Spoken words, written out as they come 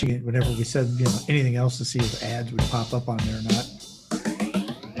it whenever we said anything else to see if ads would pop up on there or not.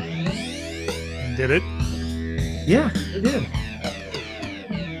 Did it? Yeah, it did.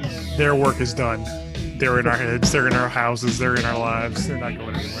 Their work is done. They're in our heads. They're in our houses. They're in our lives. They're not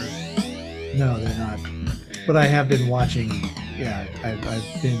going anywhere. No, they're not. But I have been watching. Yeah, I've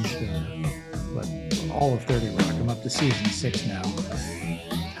binged all of 30 Rock. I'm up to season 6 now.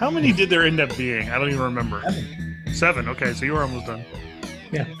 How many did there end up being? I don't even remember. 7. 7. Okay, so you were almost done.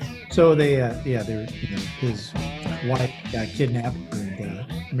 Yeah. So they were, his wife got kidnapped and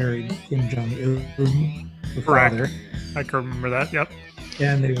married Kim Jong-un, the Correct. father. I can remember that. Yep.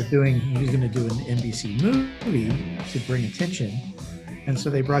 And he was going to do an NBC movie to bring attention. And so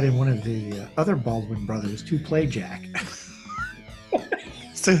they brought in one of the other Baldwin brothers to play Jack.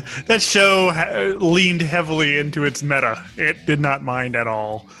 So that show leaned heavily into its meta. It did not mind at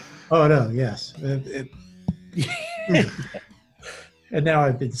all. Oh, no, yes. And now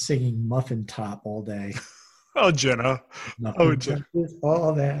I've been singing Muffin Top all day. Oh, Jenna. Muffin Top is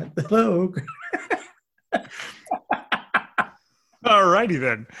all that. Hello. All righty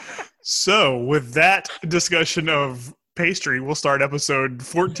then. So with that discussion of pastry, we'll start episode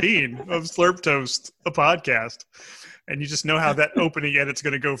 14 of Slurp Toast, a podcast. And you just know how that opening edit's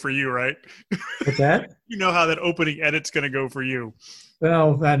going to go for you, right? What's that? You know how that opening edit's going to go for you.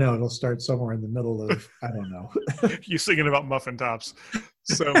 Well, I know it'll start somewhere in the middle of, I don't know. You singing about muffin tops.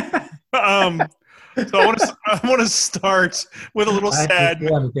 So, I want to start with a little sad.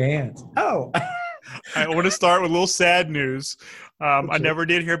 I want to dance. Oh. I want to start with a little sad news. Okay. I never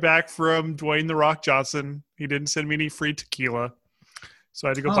did hear back from Dwayne "The Rock" Johnson. He didn't send me any free tequila, so I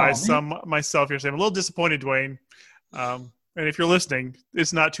had to go buy some myself yesterday. I'm a little disappointed, Dwayne. And if you're listening,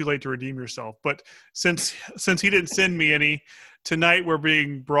 it's not too late to redeem yourself. But since he didn't send me any, tonight we're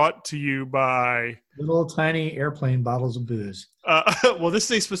being brought to you by little tiny airplane bottles of booze. Well,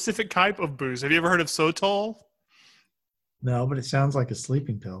 this is a specific type of booze. Have you ever heard of Sotol? No, but it sounds like a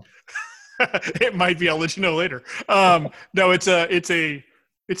sleeping pill. It might be. I'll let you know later. No, it's a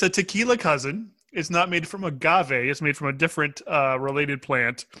tequila cousin. It's not made from agave. It's made from a different related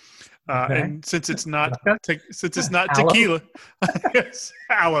plant. Okay. And since it's not tequila, it's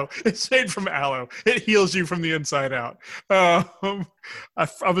aloe. It's made from aloe. It heals you from the inside out. I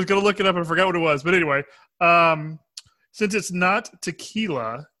was going to look it up and forgot what it was, but anyway, since it's not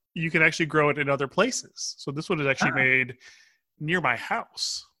tequila, you can actually grow it in other places. So this one is actually made near my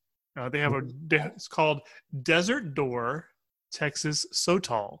house. It's called Desert Door Texas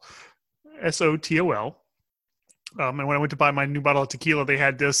Sotol, Sotol. And when I went to buy my new bottle of tequila, they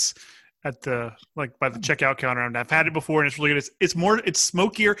had this at by the checkout counter, and I've had it before, and it's really good. It's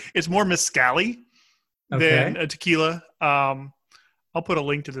smokier. It's more mezcal-y than a tequila. I'll put a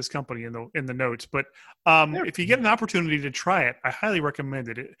link to this company in the notes. But if you get an opportunity to try it, I highly recommend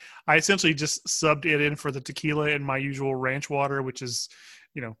it. I essentially just subbed it in for the tequila in my usual ranch water, which is,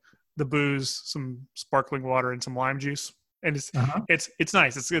 the booze, some sparkling water, and some lime juice, and it's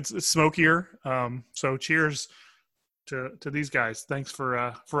nice. It's smokier. So cheers to these guys. Thanks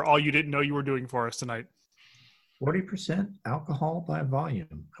for all you didn't know you were doing for us tonight. 40% alcohol by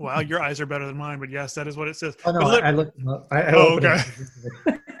volume. Wow, your eyes are better than mine, but yes, that is what it says. Oh, no, I looked them up. Okay.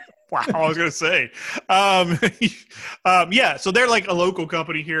 Wow, I was going to say. Yeah, so they're like a local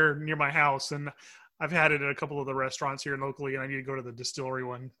company here near my house, and I've had it at a couple of the restaurants here locally, and I need to go to the distillery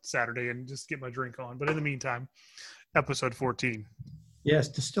one Saturday and just get my drink on. But in the meantime, episode 14. Yes,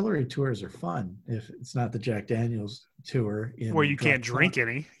 distillery tours are fun if it's not the Jack Daniels tour. Where you can't drink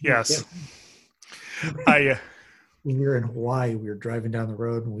any. Yes. When we were in Hawaii, we were driving down the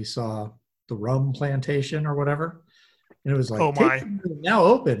road and we saw the rum plantation or whatever. And it was like, oh my, now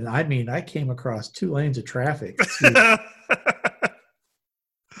open. I mean, I came across 2 lanes of traffic.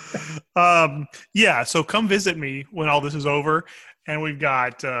 Yeah, so come visit me when all this is over. And we've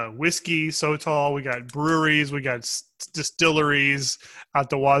got whiskey, Sotol, we got breweries, we got distilleries out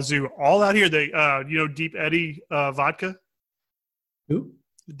the wazoo, all out here. They, Deep Eddy vodka? Who?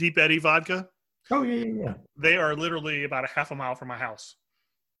 Deep Eddy vodka. Oh, yeah. They are literally about a half a mile from my house.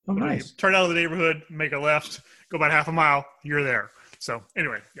 Oh, nice. Turn out of the neighborhood, make a left, go about half a mile, you're there. So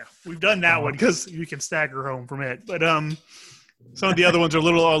anyway, yeah, we've done that one because you can stagger home from it. But some of the other ones are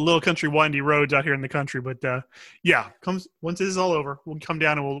little country windy roads out here in the country. But once this is all over, we'll come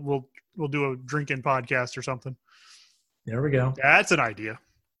down and we'll do a drinking podcast or something. There we go. That's an idea.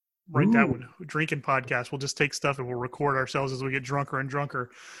 Write that one. Drinking podcast. We'll just take stuff and we'll record ourselves as we get drunker and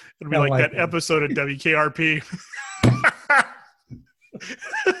drunker. It'll be like that episode of WKRP.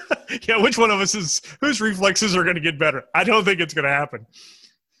 Yeah, which one of us whose reflexes are going to get better? I don't think it's going to happen.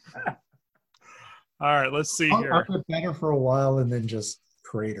 All right, let's see here. I'll get better for a while and then just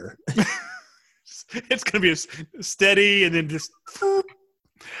crater. It's going to be a steady and then just.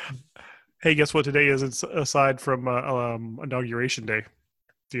 Hey, guess what today is? It's aside from Inauguration Day.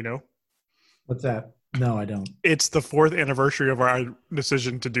 Do you know? What's that? No, I don't. It's the 4th anniversary of our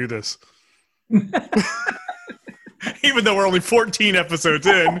decision to do this. Even though we're only 14 episodes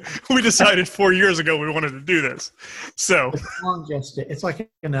in, we decided 4 years ago we wanted to do this. So it's like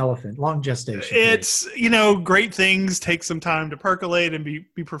an elephant, long gestation. It's, great things take some time to percolate and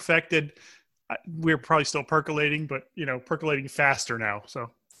be perfected. We're probably still percolating, but, percolating faster now. So,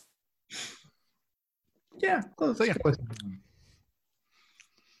 yeah.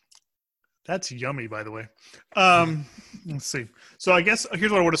 That's yummy, by the way. Let's see. So I guess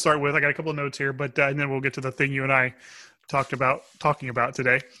here's what I want to start with. I got a couple of notes here, but and then we'll get to the thing you and I talking about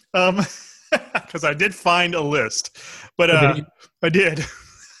today. Because I did find a list, but I did.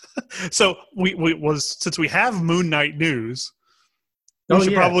 So since we have Moon Knight news, we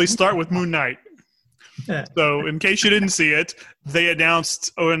should probably start with Moon Knight. Yeah. So in case you didn't see it, they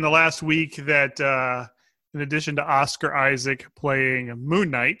announced in the last week that in addition to Oscar Isaac playing Moon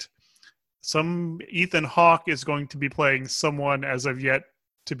Knight, Ethan Hawke is going to be playing someone as of yet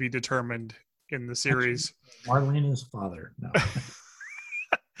to be determined in the series. Marlena's father. No.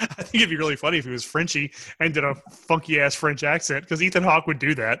 I think it'd be really funny if he was Frenchy and did a funky ass French accent, because Ethan Hawke would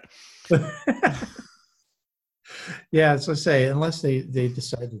do that. Yeah, as I say, unless they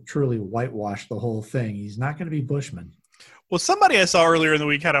decide to truly whitewash the whole thing, he's not going to be Bushman. Well, somebody I saw earlier in the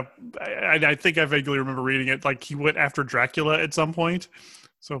week I think I vaguely remember reading it, like he went after Dracula at some point.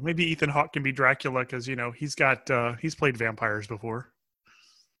 So maybe Ethan Hawke can be Dracula because, he's played vampires before.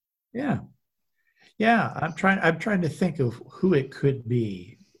 Yeah. Yeah. I'm trying to think of who it could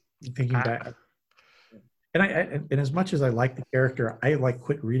be. Thinking back. And as much as I like the character, I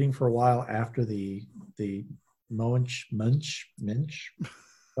quit reading for a while after the Munch,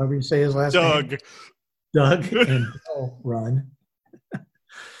 however you say his last name. Doug and Bill run.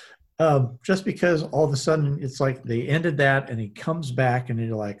 Just because all of a sudden it's like they ended that and he comes back and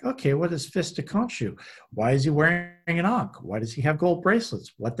you're like, okay, what is Fist of Khonshu? Why is he wearing an ankh? Why does he have gold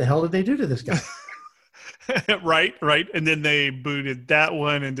bracelets? What the hell did they do to this guy? Right. And then they booted that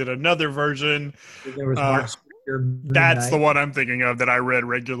one and did another version. There was Mark Spector, that's the one I'm thinking of that I read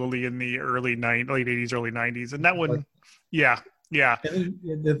regularly in the late 80s, early 90s. And that one, yeah. And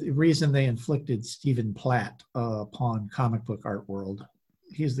the reason they inflicted Stephen Platt upon comic book art world,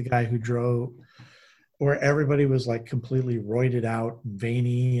 he's the guy who drove where everybody was like completely roided out and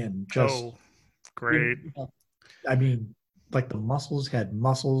veiny and just great. I mean, like the muscles had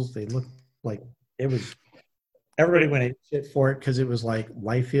muscles. They looked like it was everybody went ape shit for it because it was like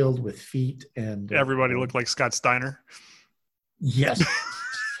Liefeld with feet and everybody looked like Scott Steiner. Yes.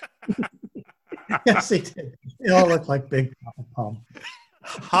 Yes, they did. They all looked like Big Papa Pump.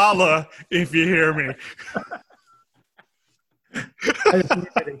 Holla if you hear me. I just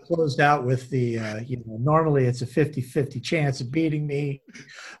think that it closed out with the, normally it's a 50-50 chance of beating me,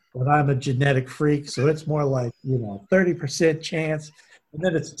 but I'm a genetic freak, so it's more like, 30% chance, and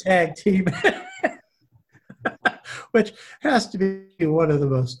then it's a tag team, which has to be one of the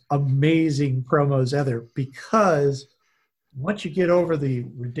most amazing promos ever, because once you get over the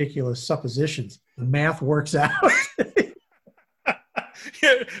ridiculous suppositions, the math works out.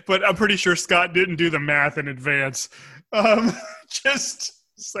 Yeah, but I'm pretty sure Scott didn't do the math in advance. Just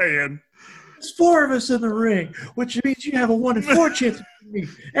saying. There's 4 of us in the ring, which means you have a 1 in 4 chance of me.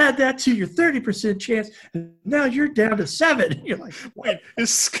 Add that to your 30% chance, and now you're down to 7. You're like, wait,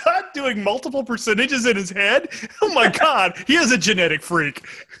 is Scott doing multiple percentages in his head? Oh my God, he is a genetic freak.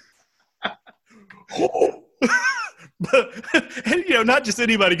 And not just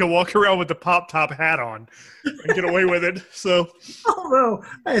anybody can walk around with the pop top hat on and get away with it. So, although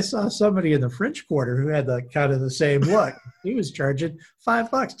I saw somebody in the French Quarter who had the kind of the same look. He was charging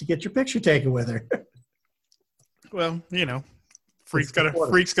 $5 to get your picture taken with her. Well, freak's got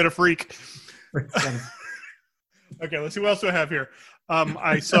a freak. Okay, let's see what else do I have here.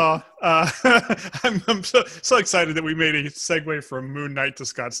 I saw. I'm so excited that we made a segue from Moon Knight to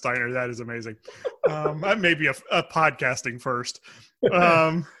Scott Steiner. That is amazing. That may be a podcasting first.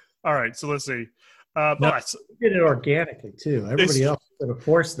 All right, so let's see. We did it organically too. Everybody else could have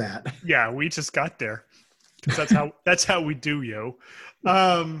forced that. Yeah, we just got there. That's how we do, yo.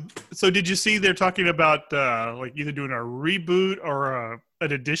 So did you see they're talking about either doing a reboot or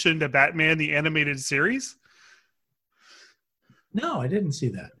an addition to Batman the Animated Series? No, I didn't see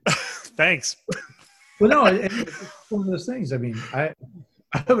that. Thanks. Well, no, it's one of those things. I mean, I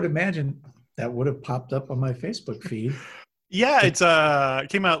would imagine that would have popped up on my Facebook feed. Yeah, it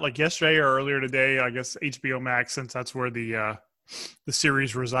came out like yesterday or earlier today. I guess HBO Max, since that's where the the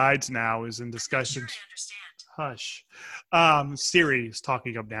series resides now is in discussion. Hush. Siri is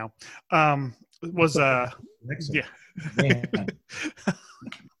talking up now. Was Excellent. yeah. Man,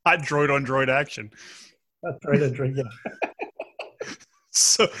 Hot droid on droid action. that's right. Yeah.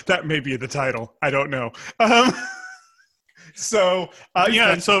 So that may be the title. I don't know. So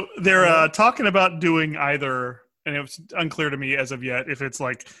they're talking about doing either, and it's unclear to me as of yet if it's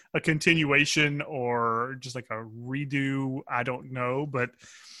like a continuation or just like a redo. I don't know, but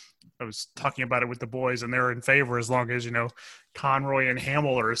I was talking about it with the boys, and they're in favor as long as Conroy and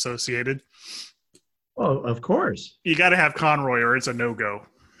Hamill are associated. Oh, of course. You got to have Conroy, or it's a no-go.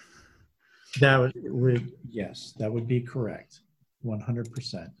 That yes, that would be correct.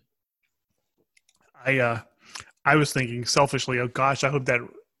 100%. I was thinking selfishly, oh gosh, I hope that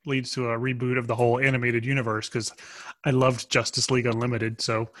leads to a reboot of the whole animated universe because I loved Justice League Unlimited.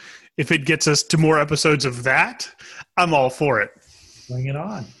 So if it gets us to more episodes of that, I'm all for it. Bring it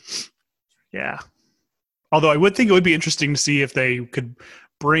on. Yeah. Although I would think it would be interesting to see if they could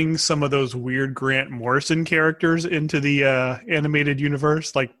bring some of those weird Grant Morrison characters into the animated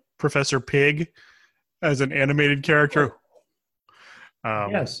universe, like Professor Pig as an animated character.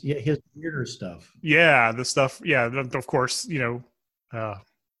 Yes, yeah, his weirder stuff. Yeah, the stuff. Yeah, of course.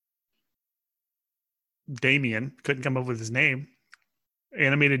 Damien couldn't come up with his name.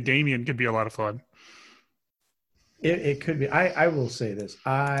 Animated Damien could be a lot of fun. It could be. I will say this.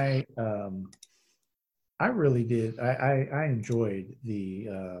 I really did. I enjoyed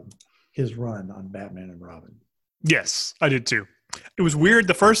his run on Batman and Robin. Yes, I did too. It was weird.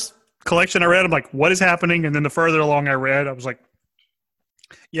 The first collection I read, I'm like, what is happening? And then the further along I read, I was like,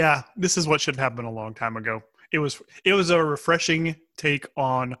 yeah, this is what should have happened a long time ago. It was a refreshing take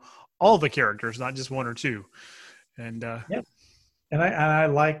on all the characters, not just one or two. And yeah, and I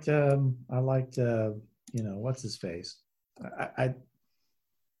liked what's his face. I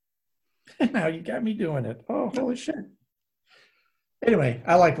now you got me doing it. Oh, holy shit! Anyway,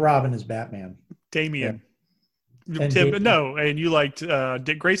 I like Robin as Batman. Damien. Yeah. And you liked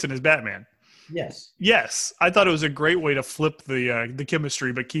Dick Grayson as Batman. Yes. Yes, I thought it was a great way to flip the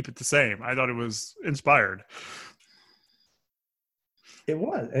chemistry, but keep it the same. I thought it was inspired. It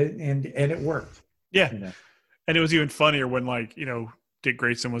was, and it worked. Yeah, and it was even funnier when Dick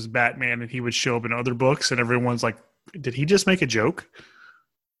Grayson was Batman, and he would show up in other books, and everyone's like, "Did he just make a joke?"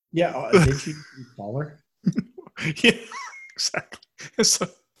 Yeah, did she call her? Yeah, exactly. So,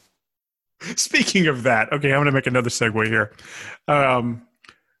 speaking of that, okay, I'm going to make another segue here.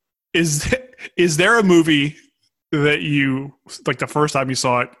 Is there a movie that you like the first time you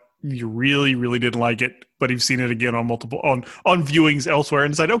saw it, you really, really didn't like it, but you've seen it again on multiple on viewings elsewhere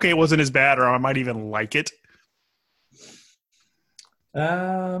and decided, okay, it wasn't as bad, or I might even like it?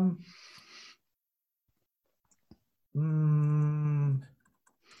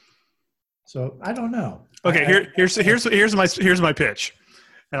 So I don't know. Okay, here's my pitch,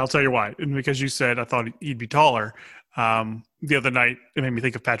 and I'll tell you why. And because you said I thought he'd be taller. The other night, it made me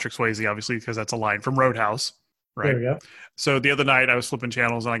think of Patrick Swayze, obviously, because that's a line from Roadhouse, right? There we go. So the other night, I was flipping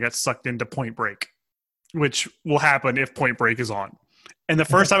channels and I got sucked into Point Break, which will happen if Point Break is on. And the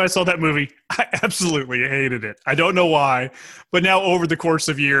first time I saw that movie, I absolutely hated it. I don't know why, but now over the course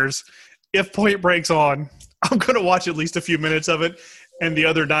of years, if Point Break's on, I'm going to watch at least a few minutes of it. And the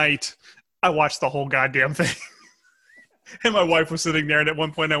other night, I watched the whole goddamn thing. And my wife was sitting there, and at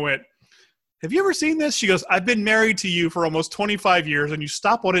one point I went, have you ever seen this? She goes, I've been married to you for almost 25 years, and you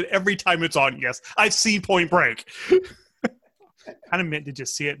stop on it every time it's on. Yes, I've seen Point Break. Kind of meant to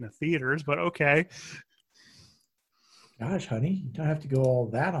just see it in the theaters, but okay. Gosh, honey, you don't have to go all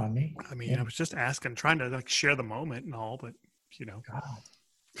that on me. I mean, I was just asking, trying to share the moment and all, but God.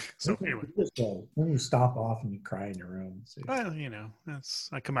 So anyway, when you stop off and you cry in your room. So. Well,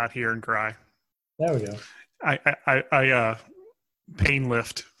 I come out here and cry. There we go. I pain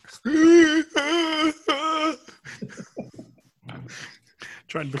lift.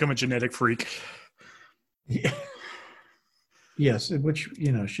 Trying to become a genetic freak. Yeah. Yes, which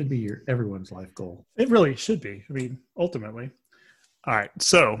should be everyone's life goal. It really should be. I mean, ultimately. All right.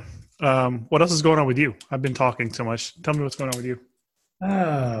 So, what else is going on with you? I've been talking so much. Tell me what's going on with you.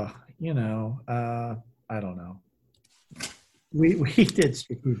 I don't know. We did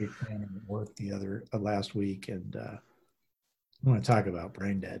strategic planning at work last week, and I want to talk about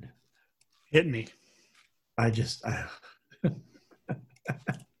brain dead. Hit me. It was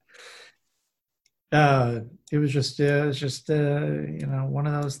just one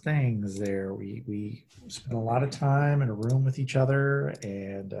of those things there. We spent a lot of time in a room with each other,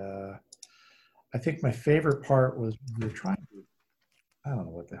 and I think my favorite part was we were trying to, I don't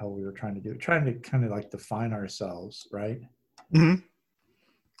know what the hell we were trying to do, trying to kind of like define ourselves, right? Hmm.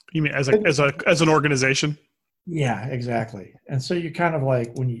 You mean as an organization? Yeah, exactly. And so you kind of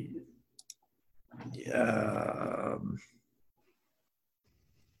like when you, um,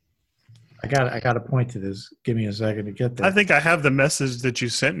 I got to point to this. Give me a second to get I there. think I have the message that you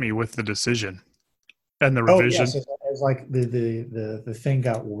sent me with the decision and the Oh yes, revision. it's like the thing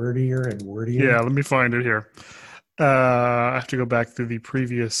got wordier and wordier. Yeah, let me find it here. I have to go back through the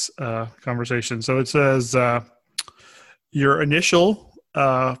previous conversation. So it says your initial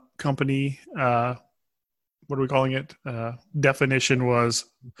company, what are we calling it? Definition was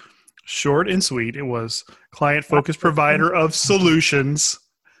short and sweet. It was client focused provider of solutions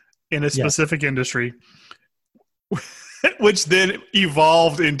in a Yeah, specific industry, which then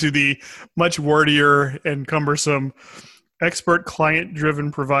evolved into the much wordier and cumbersome expert client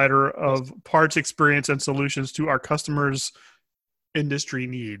driven provider of parts experience and solutions to our customers industry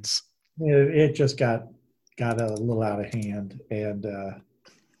needs. it just got a little out of hand, and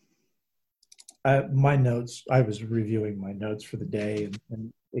my notes. I was reviewing my notes for the day,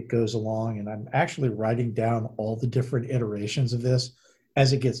 and it goes along, and I'm actually writing down all the different iterations of this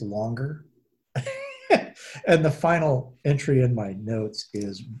as it gets longer. And the final entry in my notes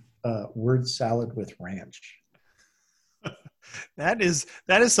is word salad with ranch. That is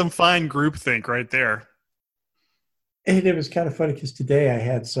some fine groupthink right there. And it was kind of funny because today I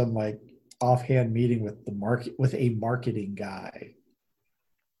had some like offhand meeting with a marketing guy.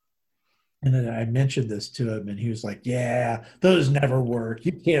 And then I mentioned this to him, and he was like, "Yeah, those never work.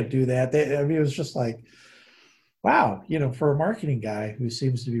 You can't do that." I mean, it was just like, wow, for a marketing guy who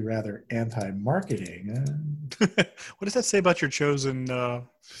seems to be rather anti-marketing. What does that say about your chosen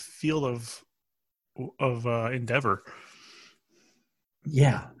field of endeavor?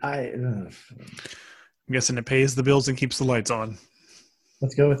 Yeah, I'm guessing it pays the bills and keeps the lights on.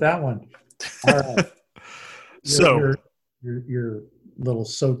 let's go with that one. All right, your So, your your little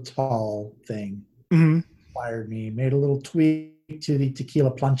so tall thing mhm. inspired me. Made a little tweak to the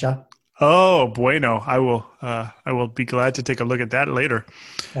tequila plancha. Oh, bueno. I will be glad to take a look at that later.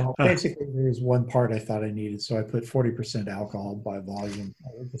 Well, Uh, basically, there's one part I thought I needed, so I put 40% alcohol by volume.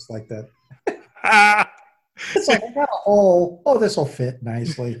 Just like that. ah, It's like I got a hole. Oh, this will fit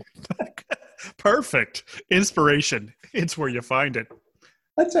nicely. perfect inspiration. It's where you find it.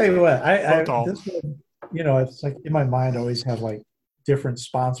 I tell you what, So I tall. this one, it's like in my mind, I always have like different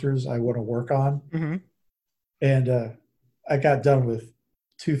sponsors I want to work on, Hmm. and I got done with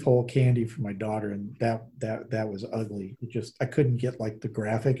tooth hole candy for my daughter, and that was ugly. I couldn't get like the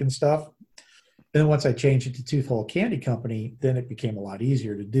graphic and stuff. And then once I changed it to Tooth Hole Candy Company, then it became a lot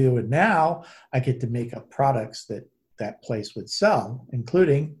easier to do. And now I get to make up products that place would sell,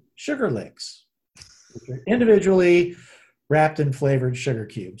 including sugar licks, which are individually wrapped in flavored sugar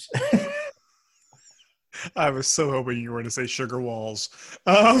cubes. I was so hoping you were going to say sugar walls.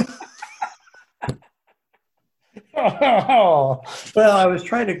 Um, Oh, well, I was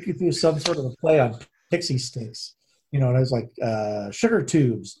trying to do some sort of a play on pixie sticks, and I was like, sugar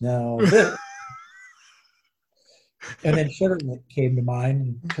tubes. No, this. And then sugar lick came to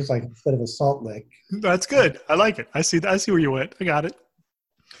mind because, like, instead of a salt lick. that's good. I like it. I see. I see where you went. I got it.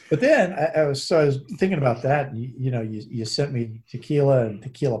 But then I was thinking about that. And you sent me tequila and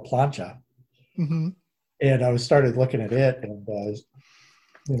tequila plancha, Hmm. and I was started looking at it, and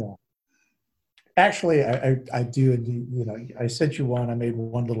you know, actually, I do, and I sent you one. I made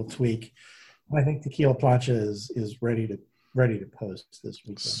one little tweak. I think tequila plancha is ready to post this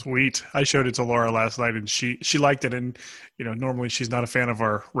weekend. Sweet. I showed it to Laura last night, and she liked it. And normally she's not a fan of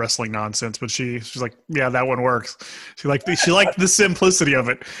our wrestling nonsense, but she's like, yeah, that one works. She liked the simplicity of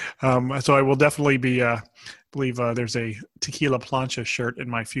it. So I will definitely be believe there's a tequila plancha shirt in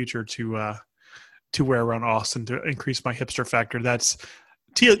my future to wear around Austin to increase my hipster factor. That's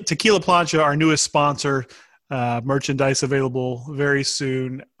Tequila Plancha, our newest sponsor. Merchandise available very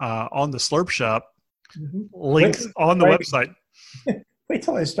soon on the Slurp Shop. Mhm. Wait Links till on the writing. website. Wait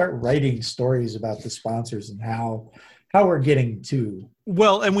till I start writing stories about the sponsors and how we're getting to.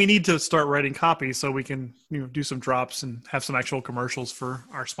 Well, and we need to start writing copy so we can do some drops and have some actual commercials for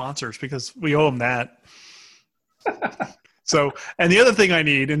our sponsors because we owe them that. So, and the other thing I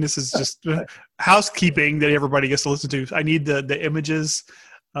need, and this is just housekeeping that everybody gets to listen to, I need the images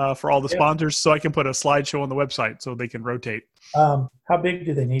for all the Yeah. sponsors so I can put a slideshow on the website so they can rotate. How big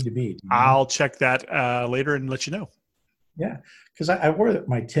do they need to be? Do you know? I'll check that later and let you know. Yeah, because I wore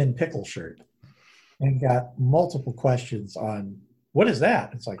my tin pickle shirt and got multiple questions on what is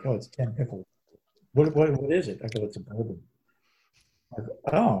that? It's like, oh, it's tin pickle. What is it? I go, it's a bourbon. I go,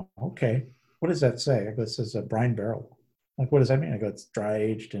 oh, okay. What does that say? I go, it says a brine barrel. Like, what does that mean? I go, it's dry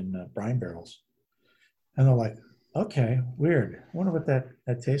aged in brine barrels. And they're like, Okay, weird. I wonder what that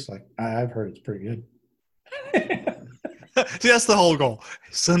tastes like. I've heard it's pretty good. See, that's the whole goal.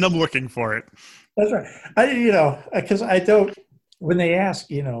 So I'm looking for it. That's right. Because I don't. When they ask,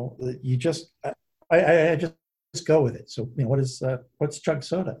 you just I just go with it. So what's chug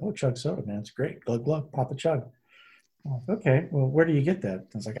soda? Oh, chug soda, man, it's great. Glug glug, pop a chug. Oh, okay, well, where do you get that?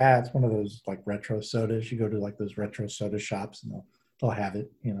 It's like it's one of those like retro sodas. You go to like those retro soda shops, and they'll have it,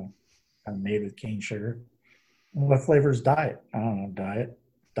 kind of made with cane sugar. And what flavor is diet? I don't know,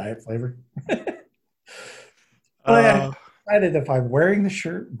 diet flavor. But I Uh, decided if I'm wearing the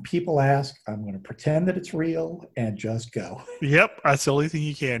shirt and people ask, I'm going to pretend that it's real and just go. yep, that's the only thing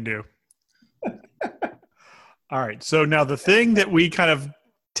you can do. All right. So now the thing that we kind of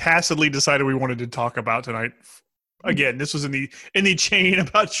tacitly decided we wanted to talk about tonight. Again, this was in the chain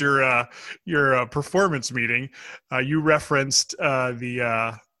about your performance meeting. You referenced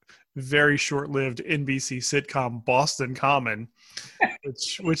the very short-lived NBC sitcom Boston Common,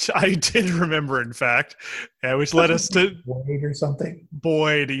 which I did remember, in fact, which led us to Boyd or something.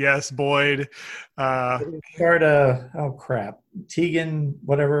 Boyd. Yes, Boyd. Start oh crap, Tegan,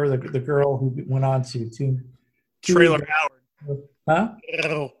 whatever the girl who went on to Trailer Howard. huh?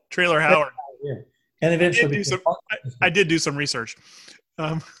 Oh, Trailer Howard. Yeah, and eventually. I did do some research.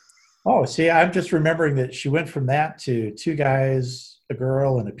 Oh, see, I'm just remembering that she went from that to two guys, a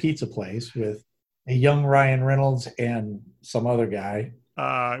girl, and a pizza place with a young Ryan Reynolds and some other guy.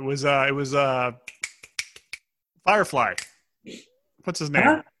 It was Firefly. What's his name?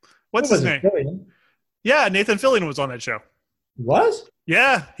 Huh? What's his name? Fillion? Yeah, Nathan Fillion was on that show. Was?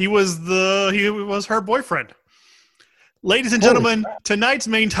 Yeah, he was her boyfriend. Ladies and gentlemen, tonight's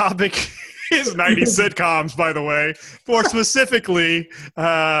main topic is 90s sitcoms, by the way, more specifically,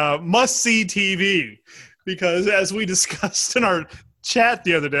 must-see TV. Because as we discussed in our chat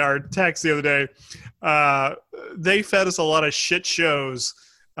the other day, our text the other day, they fed us a lot of shit shows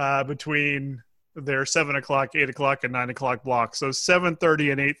between their 7 o'clock, 8 o'clock, and 9 o'clock blocks. So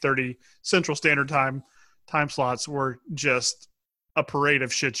 7:30 and 8:30 Central Standard Time slots were just a parade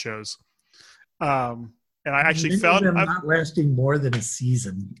of shit shows. And I actually found them not lasting more than a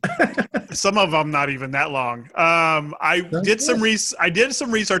season. some of them not even that long. I did some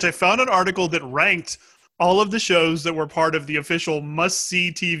research. I found an article that ranked all of the shows that were part of the official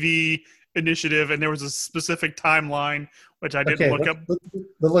must-see TV initiative, and there was a specific timeline which I didn't look up.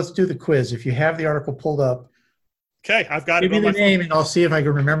 Let's do the quiz. If you have the article pulled up, okay, I've got give it. Give me the name, and I'll see if I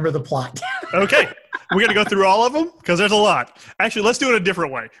can remember the plot. Okay. We're going to go through all of them because there's a lot. Actually, let's do it a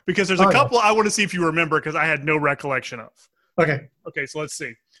different way because there's a couple I want to see if you remember because I had no recollection of. Okay. Okay, so let's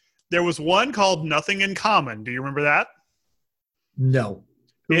see. There was one called Nothing in Common. Do you remember that? No.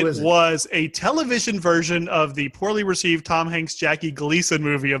 It was a television version of the poorly received Tom Hanks, Jackie Gleason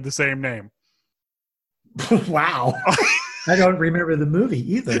movie of the same name. Wow. I don't remember the movie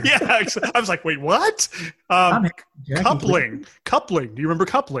either. Yeah, I was like, wait, what? Coupling. Do you remember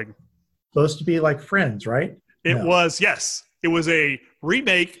Coupling? Supposed to be like Friends, right? It was, yes. It was a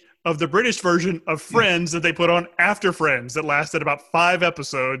remake of the British version of Friends that they put on after Friends that lasted about 5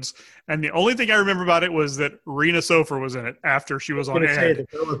 episodes. And the only thing I remember about it was that Rena Sofer was in it after she was on Ed.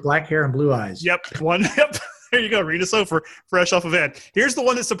 The girl with black hair and blue eyes. Yep. There you go, Rena Sofer, fresh off of Ed. Here's the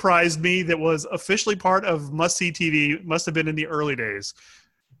one that surprised me that was officially part of must-see TV, must have been in the early days.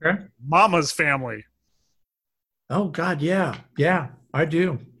 Okay. Mama's Family. Oh, God, yeah. Yeah, I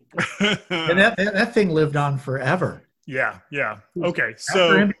do. And that thing lived on forever. Yeah. Okay,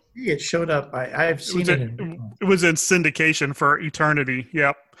 so NBC, it showed up. I've seen it. It was in syndication for eternity.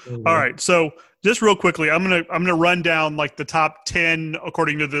 Yep. Mm-hmm. All right, so just real quickly, I'm gonna run down like the top 10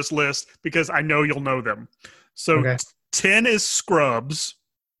 according to this list because I know you'll know them. So 10 is Scrubs.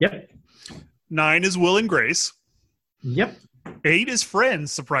 Yep. 9 is Will and Grace. Yep. 8 is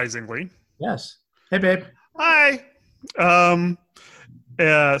Friends. Surprisingly. Yes. Hey, babe. Hi.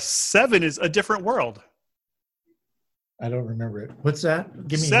 7 is A Different World. I don't remember it. What's that?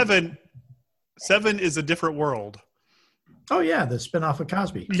 Give me 7. 7 is A Different World. Oh yeah, the spinoff of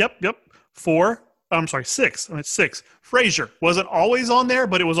Cosby. Yep. 6. It's 6. Frasier wasn't always on there,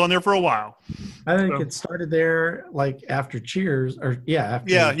 but it was on there for a while. I think it started there like after Cheers, or yeah.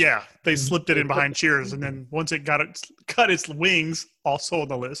 They slipped it in behind Cheers, and then once it cut its wings, also on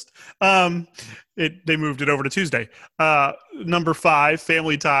the list, they moved it over to Tuesday. Number 5,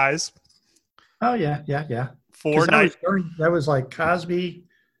 Family Ties. Oh yeah. 4, that was like Cosby,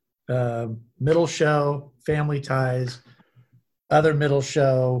 middle show, Family Ties, other middle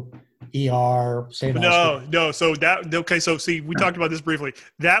show. ER, same. No. So see, we talked about this briefly.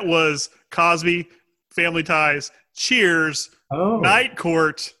 That was Cosby, Family Ties, Cheers, Night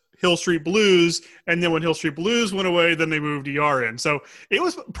Court, Hill Street Blues, and then when Hill Street Blues went away, then they moved ER in. So it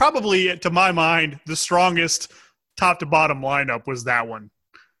was probably, to my mind, the strongest top to bottom lineup was that one.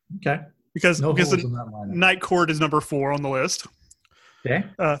 Okay. Because No because holes the in that lineup. Night Court is number 4 on the list. Okay.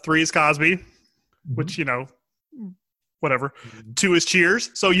 3 is Cosby, which, whatever. 2 is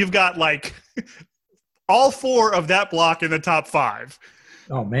Cheers. So you've got like all 4 of that block in the top 5.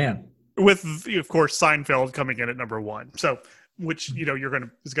 Oh man. With, of course, Seinfeld coming in at number 1. So, which, is going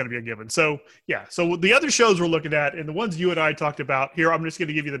to be a given. So, yeah. So the other shows we're looking at, and the ones you and I talked about here, I'm just going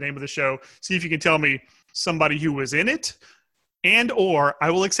to give you the name of the show. See if you can tell me somebody who was in it, and or I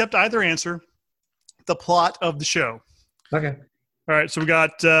will accept either answer, the plot of the show. Okay. All right. So we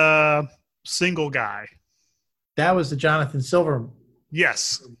got Single Guy. That was the Jonathan Silver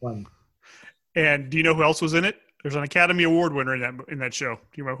Yes. one. And do you know who else was in it? There's an Academy Award winner in that show. Do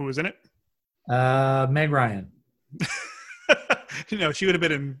you know who was in it? Meg Ryan. She would have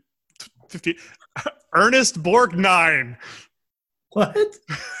been in 50. Ernest Borgnine. What?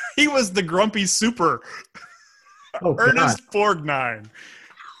 He was the grumpy super. Oh, Ernest Borgnine.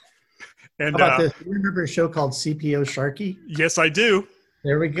 And how about this? You remember a show called CPO Sharky? Yes, I do.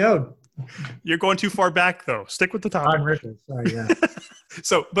 There we go. You're going too far back, though. Stick with the topic. Tom Rickles. Sorry, yeah.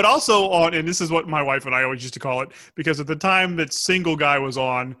 So, but also on, and this is what my wife and I always used to call it, because at the time that Single Guy was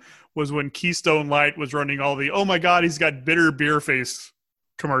on was when Keystone Light was running all the, oh my God, he's got bitter beer face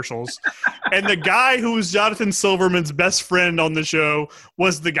commercials. And the guy who was Jonathan Silverman's best friend on the show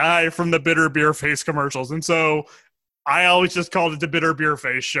was the guy from the bitter beer face commercials. And so I always just called it the bitter beer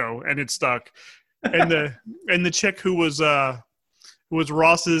face show, and it stuck. And the chick who was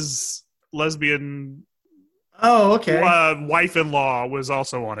Ross's lesbian wife-in-law was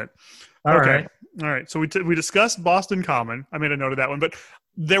also on it. All right. So we discussed Boston Common. I made a note of that one, but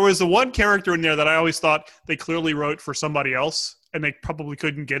there was the one character in there that I always thought they clearly wrote for somebody else, and they probably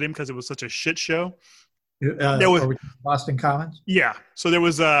couldn't get him because it was such a shit show. There was Boston Commons. Yeah. So there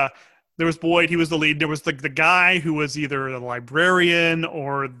was Boyd. He was the lead. There was the guy who was either the librarian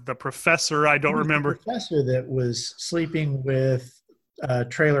or the professor. I don't remember. The professor that was sleeping with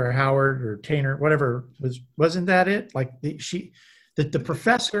Trailer Howard or Tainer, whatever wasn't that it? Like the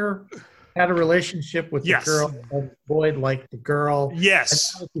professor had a relationship with the girl, and Boyd liked the girl.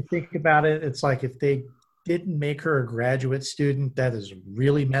 Yes. And if you think about it, it's like if they didn't make her a graduate student, that is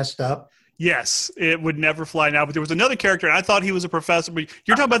really messed up. Yes, it would never fly now. But there was another character, and I thought he was a professor. But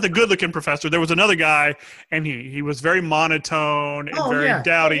you're talking about the good-looking professor. There was another guy, and he was very monotone and very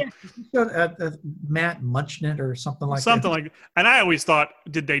dowdy. Matt Munchnett or something like that. Something like. And I always thought,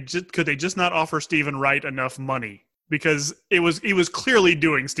 could they just not offer Stephen Wright enough money, because he was clearly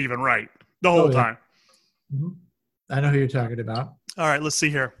doing Stephen Wright the whole time. Mm-hmm. I know who you're talking about. All right, let's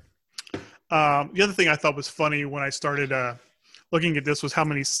see here. The other thing I thought was funny when I started looking at this was how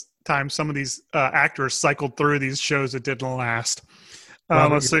many times some of these actors cycled through these shows that didn't last.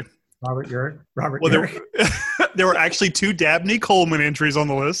 Let's see. Robert Urich. There were actually 2 Dabney Coleman entries on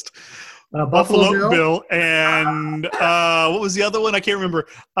the list. Buffalo Bill and what was the other one? I can't remember.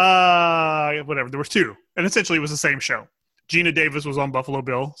 Whatever. There was 2, and essentially it was the same show. Gina Davis was on Buffalo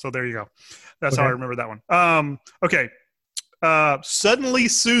Bill, so there you go. That's how I remember that one. Okay. Suddenly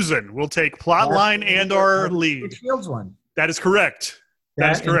Susan will take plotline and our lead. Shields one. That is correct.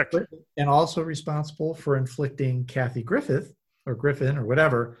 That is correct. And also responsible for inflicting Kathy Griffin or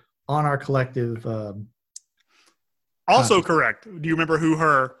whatever on our collective. Also correct. Do you remember who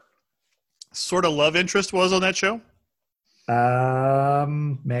her sort of love interest was on that show?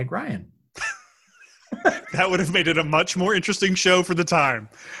 Meg Ryan. That would have made it a much more interesting show for the time.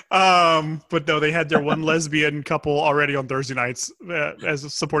 But no, they had their one lesbian couple already on Thursday nights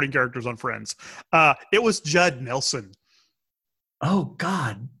as supporting characters on Friends. It was Judd Nelson. Oh,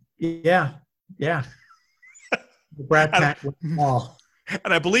 God. Yeah. Brad Pack Mall.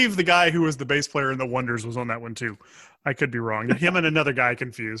 And I believe the guy who was the bass player in The Wonders was on that one too. I could be wrong. Him and another guy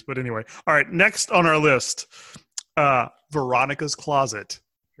confused. But anyway. All right, next on our list, Veronica's Closet.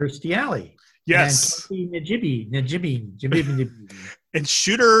 Kirstie Alley. Yes. And Najibby. And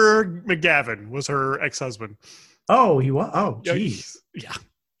Shooter McGavin was her ex-husband. Oh, he was? Oh, geez. Yeah.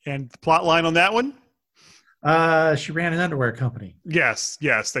 And the plot line on that one? She ran an underwear company. Yes.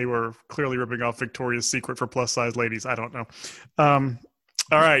 They were clearly ripping off Victoria's Secret for plus-size ladies. I don't know. All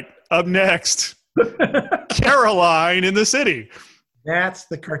right. Up next, Caroline in the City. That's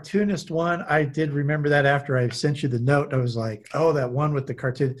the cartoonist one. I did remember that after I sent you the note. I was like, oh, that one with the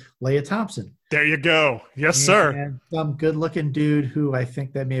cartoon. Leah Thompson. There you go. Yes, sir. And some good-looking dude who I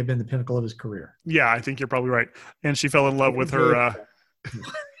think that may have been the pinnacle of his career. Yeah, I think you're probably right. And she fell in love with her.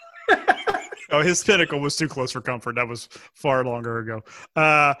 Oh, his pinnacle was Too Close for Comfort. That was far longer ago.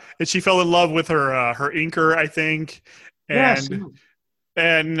 And she fell in love with her inker, I think, Yes.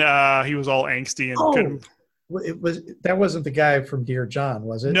 and he was all angsty and couldn't. That wasn't the guy from Dear John,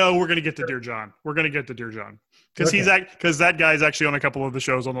 was it? No, we're gonna get to Dear John. Because that guy's actually on a couple of the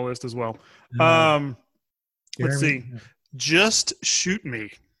shows on the list as well. Let's see. Just Shoot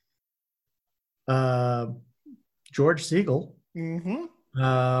Me. George Siegel. Mm-hmm.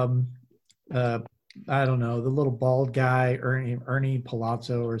 I don't know, the little bald guy, Ernie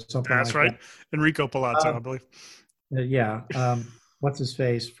Palazzo or something. That's right, Enrico Palazzo, I believe. Yeah. What's his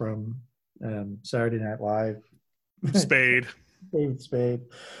face from Saturday Night Live? Spade. David Spade.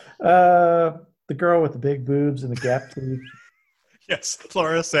 The girl with the big boobs and the gap teeth. Yes,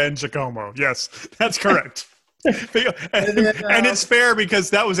 Flora San Giacomo. Yes, that's correct. And it's fair because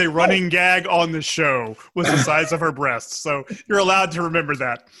that was a running gag on the show, was the size of her breasts. So you're allowed to remember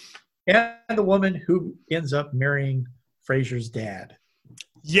that. And the woman who ends up marrying Frasier's dad.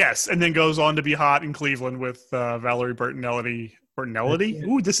 Yes, and then goes on to be hot in Cleveland with Valerie Bertinelli.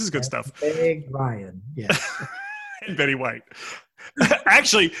 Ooh, this is good stuff. Big Ryan, yes. And Betty White.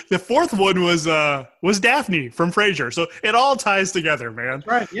 Actually, the fourth one was Daphne from Frasier. So it all ties together, man. That's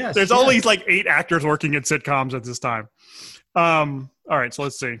right, yes. There's only like 8 actors working in sitcoms at this time. All right, so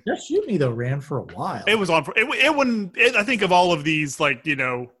let's see. Just Shoot Me, though, ran for a while. It was on for it I think of all of these, like, you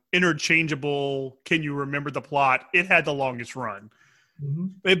know, interchangeable, can you remember the plot? It had the longest run. Mm-hmm.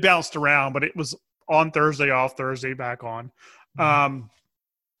 It bounced around, but it was on Thursday, off Thursday, back on. Mm-hmm.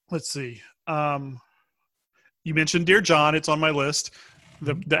 Let's see. You mentioned Dear John. It's on my list.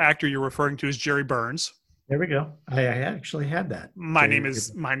 The actor you're referring to is Jerry Burns. There we go. I actually had that. My name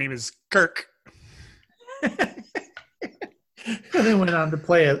is Kirk. And then went on to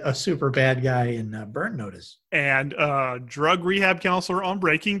play a super bad guy in Burn Notice. And drug rehab counselor on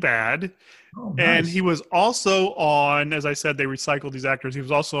Breaking Bad. Oh, nice. And he was also on, as I said, they recycled these actors. He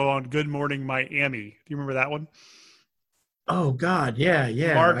was also on Good Morning Miami. Do you remember that one? Oh, God.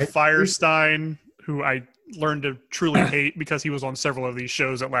 Yeah. Mark Firestein, who I learned to truly hate because he was on several of these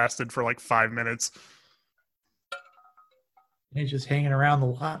shows that lasted for like 5 minutes. He's just hanging around the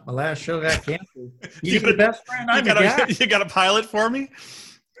lot. My last show got canceled. He's the best friend. You got a pilot for me?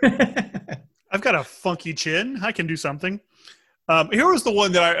 I've got a funky chin. I can do something. Here was the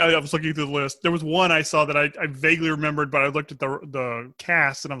one that I was looking through the list. There was one I saw that I vaguely remembered, but I looked at the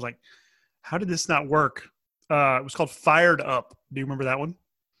cast and I was like, how did this not work? It was called Fired Up. Do you remember that one?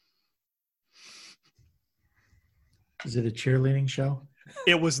 Is it a cheerleading show?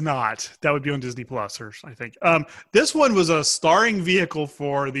 It was not. That would be on Disney Plus, or I think. This one was a starring vehicle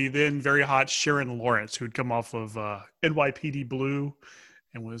for the then very hot Sharon Lawrence, who'd come off of NYPD Blue,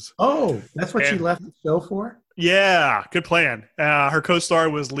 and was. Oh, that's what she left the show for? Yeah, good plan. Her co-star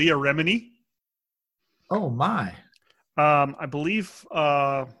was Leah Remini. Oh my! I believe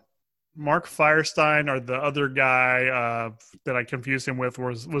Mark Firestein, or the other guy that I confused him with,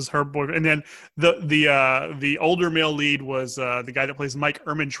 was her boyfriend. And then the older male lead was the guy that plays Mike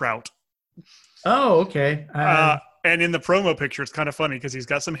Ehrmantraut. Oh, okay. And in the promo picture, it's kind of funny because he's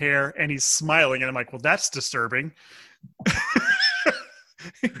got some hair and he's smiling, and I'm like, well, that's disturbing.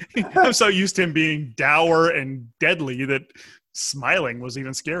 I'm so used to him being dour and deadly that smiling was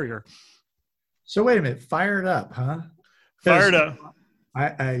even scarier. So wait a minute, Fired Up, huh? Fired Up.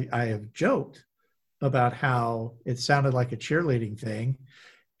 I have joked about how it sounded like a cheerleading thing,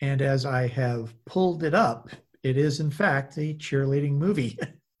 and as I have pulled it up, it is in fact a cheerleading movie.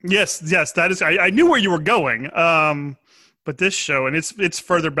 Yes, that is. I knew where you were going, but this show, and it's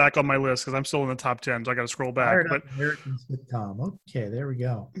further back on my list because I'm still in the top 10, so I got to scroll back. Fired but Up American sitcom. Okay, there we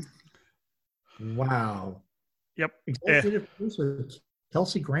go. Wow. Yep. Executive producer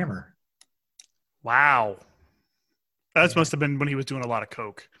Kelsey Grammer. Wow. That must have been when he was doing a lot of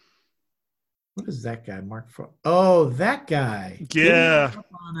coke. What is that guy, Mark? Oh, that guy. Yeah.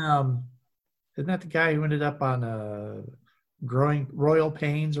 Isn't that the guy who ended up on Growing Royal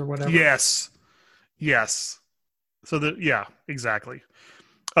Pains or whatever? Yes. So yeah, exactly.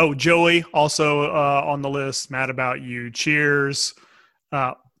 Oh, Joey also on the list. Mad About You. Cheers.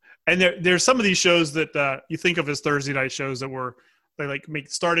 And there's some of these shows that you think of as Thursday night shows that were. They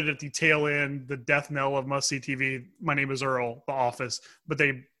started at the tail end, the death knell of must-see TV. My Name is Earl, The Office, but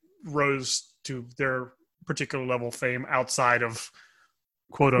they rose to their particular level of fame outside of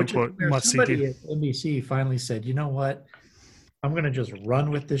quote unquote must-see TV. Somebody at NBC finally said, "You know what? I'm going to just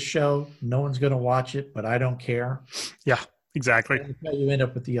run with this show. No one's going to watch it, but I don't care." Yeah, exactly. And you end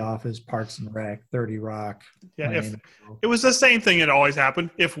up with The Office, Parks and Rec, 30 Rock. Yeah, if it was the same thing, it always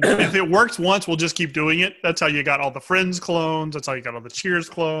happened. If it works once, we'll just keep doing it. That's how you got all the Friends clones. That's how you got all the Cheers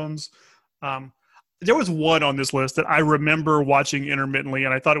clones. There was one on this list that I remember watching intermittently,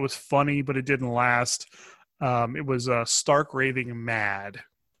 and I thought it was funny, but it didn't last. It was Stark Raving Mad.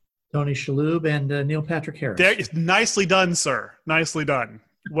 Tony Shalhoub and Neil Patrick Harris. Nicely done, sir. Nicely done.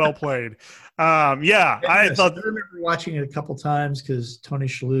 Well played. I thought. I remember watching it a couple times because Tony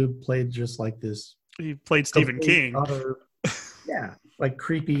Shalhoub played just like this. He played Stephen King. Yeah, like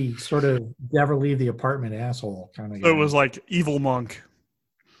creepy, sort of never leave the apartment asshole kind of guy. So it was like Evil Monk.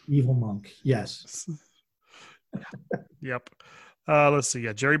 Evil Monk, yes. Yep. Let's see.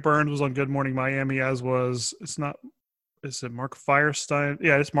 Yeah, Jerry Burns was on Good Morning Miami, as was is it Mark Firestein?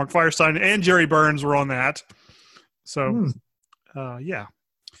 Yeah, it's Mark Firestein and Jerry Burns were on that. So, yeah.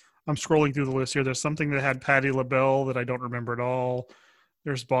 I'm scrolling through the list here. There's something that had Patti LaBelle that I don't remember at all.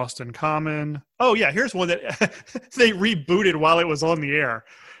 There's Boston Common. Oh, yeah, here's one that they rebooted while it was on the air.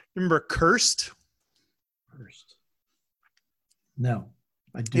 Remember Cursed? Cursed. No.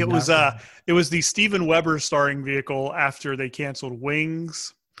 It was the Steven Weber starring vehicle after they canceled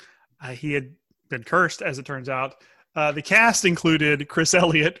Wings. He had been cursed, as it turns out. The cast included Chris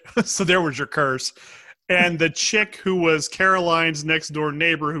Elliott, so there was your curse, and the chick who was Caroline's next door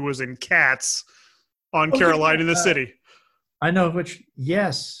neighbor who was in Cats on Caroline in the City. I know which.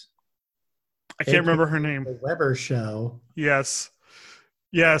 Yes, I can't remember her name. The Weber Show. Yes.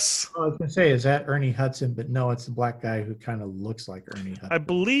 Oh, I was going to say, is that Ernie Hudson? But no, it's the black guy who kind of looks like Ernie Hudson. I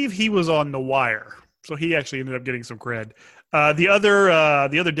believe he was on The Wire, so he actually ended up getting some cred. The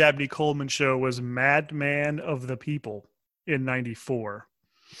other Dabney Coleman show was Madman of the People in '94.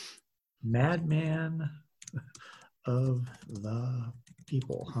 Madman of the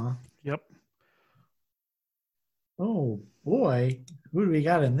People, huh? Yep. Oh boy, who do we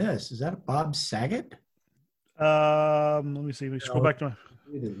got in this? Is that Bob Saget? Let me see. Let me scroll back to my.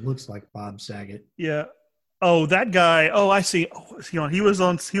 It looks like Bob Saget. Yeah. Oh, that guy. Oh, I see. Oh, he was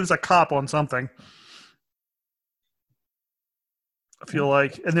a cop on something. I feel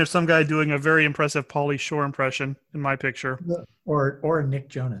like, and there's some guy doing a very impressive Pauly Shore impression in my picture. Or Nick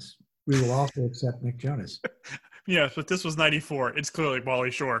Jonas. We will also accept Nick Jonas. Yeah, but this was '94. It's clearly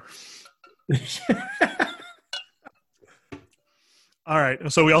Pauly Shore. All right.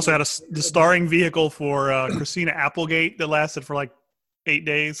 So we also had the starring vehicle for Christina Applegate that lasted for like 8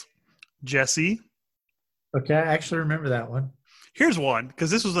 days. Jesse. Okay, I actually remember that one. Here's one, because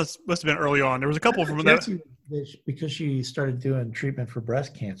this must have been early on. There was a couple from Jesse, because she started doing treatment for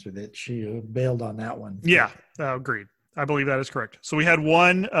breast cancer, that she bailed on that one. Yeah, agreed. I believe that is correct. So we had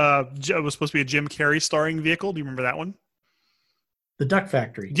one. It was supposed to be a Jim Carrey starring vehicle. Do you remember that one? The Duck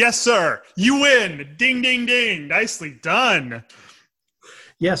Factory. Yes, sir. You win. Ding, ding, ding. Nicely done.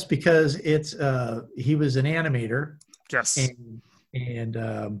 Yes, because it's he was an animator. Yes.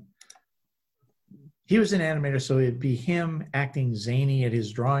 And he was an animator, so it'd be him acting zany at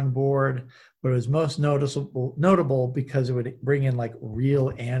his drawing board. But it was most notable because it would bring in like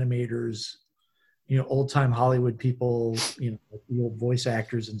real animators, old time Hollywood people, the old voice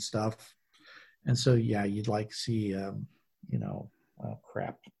actors and stuff. And so, yeah, you'd like see,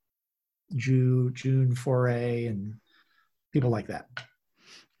 June Foray and people like that.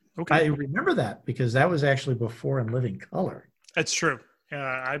 Okay. I remember that because that was actually before In Living Color. That's true.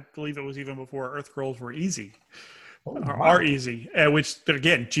 I believe it was even before Earth Girls Were Easy. Are easy. But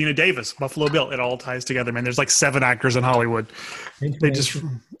again, Gina Davis, Buffalo Bill, it all ties together, man. There's like 7 actors in Hollywood.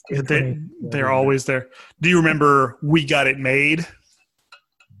 They're always there. Do you remember We Got It Made?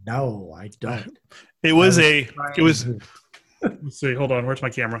 No, I don't. Let's see, hold on. Where's my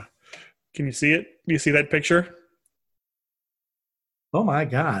camera? Can you see it? Do you see that picture? Oh my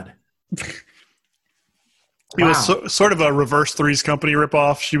God. It was sort of a reverse Three's Company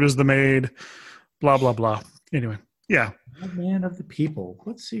ripoff. She was the maid, blah, blah, blah. Anyway, yeah. Man of the People.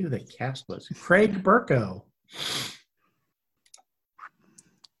 Let's see who the cast was. Craig Burko.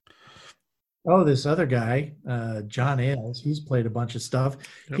 Oh, this other guy, John Ailes. He's played a bunch of stuff.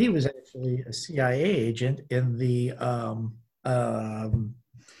 Yep. He was actually a CIA agent in the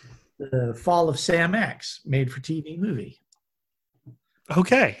Fall of Sam X, made-for-TV movie.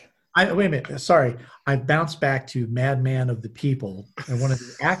 Okay. Wait a minute. Sorry. I bounced back to Madman of the People. And one of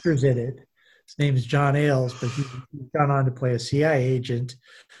the actors in it, his name is John Ailes, but he's gone on to play a CIA agent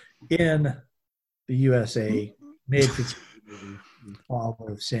in the USA, made for TV movie, The Fall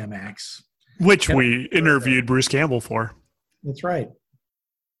of Sam X. Which we interviewed Bruce Campbell for. That's right.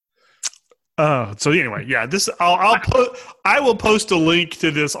 So anyway, yeah, I will post a link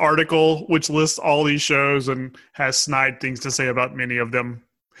to this article which lists all these shows and has snide things to say about many of them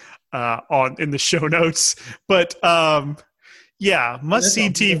in the show notes. But Yeah, must see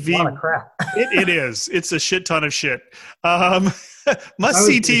That's a lot TV. of crap. It is. It's a shit ton of shit. Um, must I was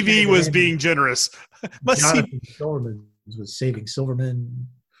see gonna TV change the was name being generous. Must see. Jonathan Silverman was saving Silverman.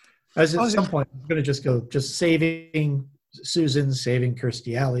 I was at Oh, some point going to just go, just saving Susan, saving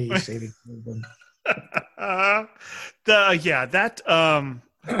Kirstie Alley, saving Silverman.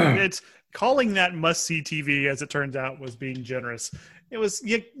 It's calling that must see TV, as it turns out, was being generous. It was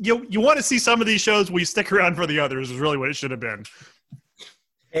you want to see some of these shows, we stick around for the others is really what it should have been.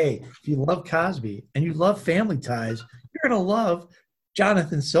 Hey, if you love Cosby and you love Family Ties, you're going to love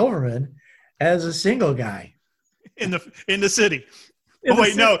Jonathan Silverman as a single guy in the city. in Oh the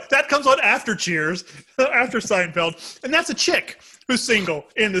wait, city. no, that comes on after Cheers, after Seinfeld, and that's a chick who's single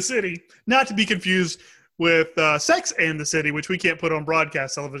in the city, not to be confused with Sex and the City, which we can't put on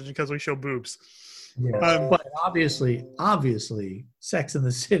broadcast television because we show boobs. Yeah. But obviously, Sex in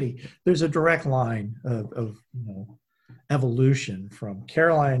the City, there's a direct line of evolution from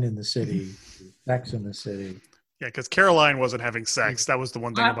Caroline in the City to Sex in the City. Yeah, because Caroline wasn't having sex. That was the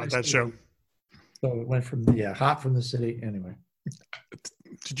one thing about that show. So it went from Hot from the City. Anyway.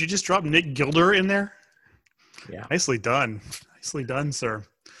 Did you just drop Nick Gilder in there? Yeah. Nicely done. Nicely done, sir.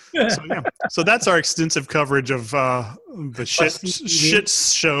 So that's our extensive coverage of the shit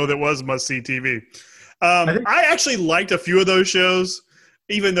show that was Must See TV. I actually liked a few of those shows,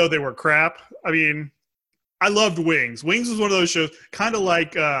 even though they were crap. I mean, I loved Wings. Wings was one of those shows, kind of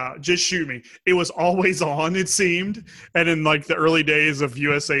like Just Shoot Me. It was always on, it seemed. And in like the early days of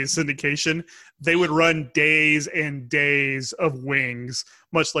USA syndication, they would run days and days of Wings,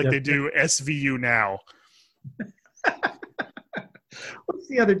 much like they do SVU now. What's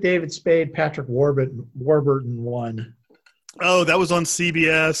the other David Spade, Patrick Warburton one? Oh, that was on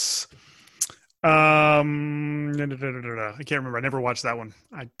CBS. I can't remember. I never watched that one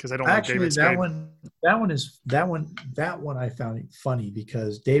because I don't like David Spade. That one I found funny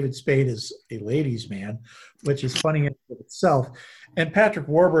because David Spade is a ladies' man, which is funny in itself, and Patrick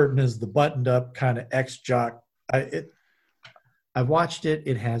Warburton is the buttoned-up kind of ex-jock. I've watched it.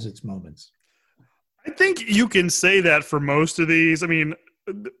 It has its moments. I think you can say that for most of these. I mean,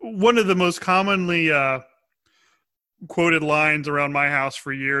 one of the most commonly quoted lines around my house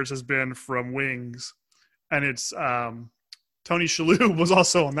for years has been from Wings, and it's Tony Shalhoub was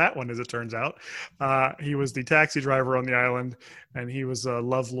also on that one, as it turns out. He was the taxi driver on the island, and he was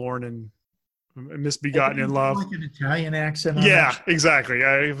lovelorn and misbegotten in love. Like an Italian accent. Yeah, exactly.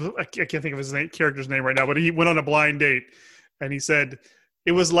 I can't think of his character's name right now, but he went on a blind date, and he said,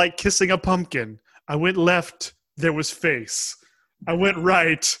 "It was like kissing a pumpkin. I went left, there was face. I went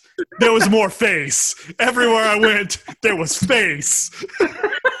right, there was more face. Everywhere I went, there was face."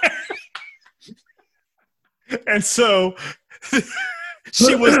 And so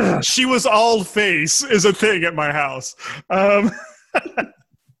she was all face is a thing at my house.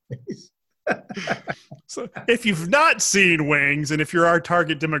 So if you've not seen Wings, and if you're our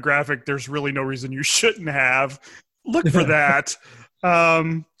target demographic, there's really no reason you shouldn't have. Look for that.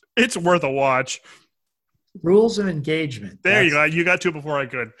 It's worth a watch. Rules of Engagement. There you go. You got to it before I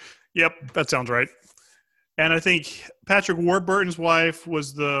could. Yep, that sounds right. And I think Patrick Warburton's wife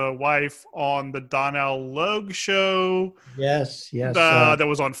was the wife on the Donnell Logue show. Yes. That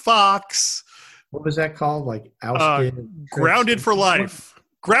was on Fox. What was that called? Like Ousted? Grounded for Life.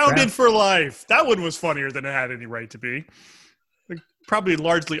 Grounded for Life. That one was funnier than it had any right to be. Probably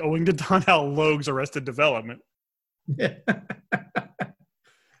largely owing to Donnell Logue's Arrested Development.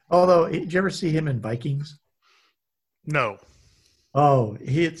 Although, did you ever see him in Vikings? No. Oh,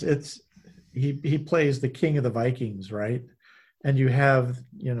 he plays the king of the Vikings, right? And you have,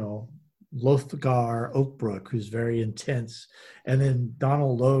 Lothgar Oakbrook, who's very intense. And then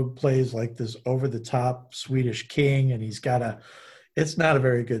Donald Logue plays like this over-the-top Swedish king, and it's not a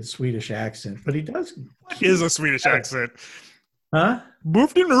very good Swedish accent, but he does. It is a Swedish accent. Huh?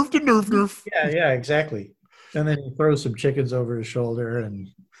 Boofed and nerfed and nerf. Yeah, exactly. And then he throws some chickens over his shoulder, and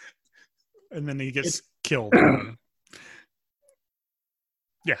then he gets killed.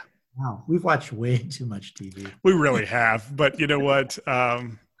 Yeah. Wow, we've watched way too much TV. We really have, but you know what?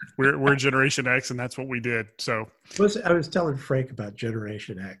 We're Generation X, and that's what we did. So I was telling Frank about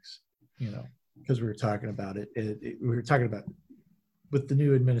Generation X, because we were talking about it. We were talking about with the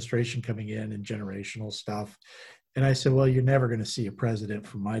new administration coming in and generational stuff. And I said, well, you're never going to see a president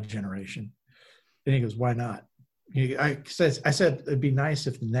from my generation. And he goes, why not? I said, it'd be nice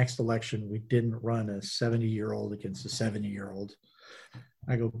if the next election we didn't run a 70-year-old against a 70-year-old.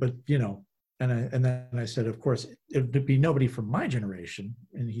 I go, but, and then I said, of course, it'd be nobody from my generation.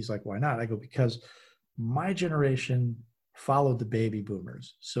 And he's like, why not? I go, because my generation followed the baby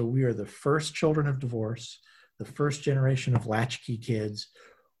boomers. So we are the first children of divorce, the first generation of latchkey kids.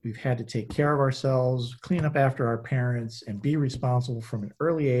 We've had to take care of ourselves, clean up after our parents, and be responsible from an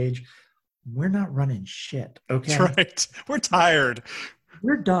early age. We're not running shit, okay? That's right. We're tired.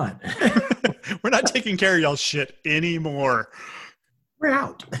 We're done. We're not taking care of y'all shit anymore. We're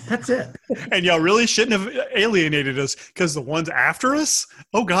out. That's it. And y'all really shouldn't have alienated us, because the ones after us,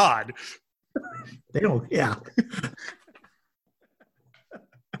 oh God. They don't, yeah.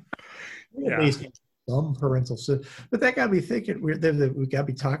 Yeah. At least some parental, but that got me thinking. We got to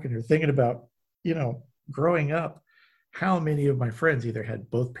be talking or thinking about, growing up, how many of my friends either had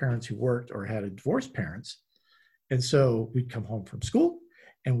both parents who worked or had divorced parents. And so we'd come home from school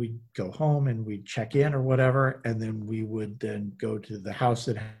and we'd go home and we'd check in or whatever. And then we would then go to the house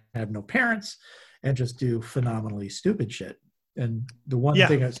that had no parents and just do phenomenally stupid shit. And the one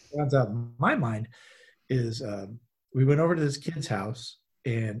thing that stands out in my mind is we went over to this kid's house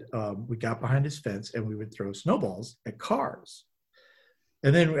and we got behind his fence and we would throw snowballs at cars.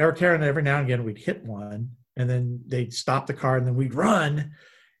 And then every now and again we'd hit one, and then they'd stop the car, and then we'd run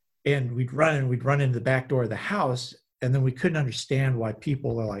into the back door of the house. And then we couldn't understand why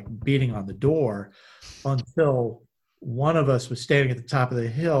people are like beating on the door until one of us was standing at the top of the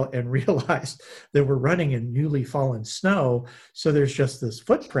hill and realized that we're running in newly fallen snow. So there's just this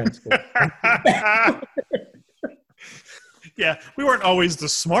footprint. Yeah, we weren't always the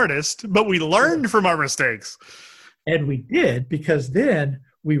smartest, but we learned from our mistakes. And we did, because then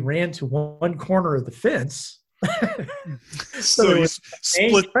we ran to one corner of the fence. So you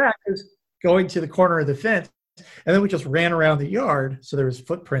split track is going to the corner of the fence, and then we just ran around the yard. So there was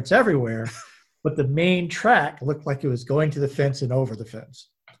footprints everywhere, but the main track looked like it was going to the fence and over the fence.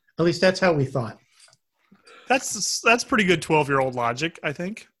 At least that's how we thought. That's pretty good 12-year-old logic, I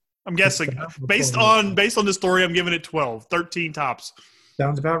think. I'm guessing based on the story, I'm giving it 12, 13 tops.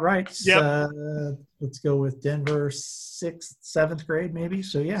 Sounds about right. Yep. Let's go with Denver, 6th, 7th grade, maybe.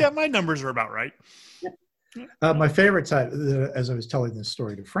 So yeah. Yeah, my numbers are about right. My favorite time, as I was telling this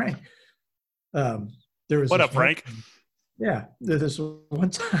story to Frank, there was what up, Frank? There's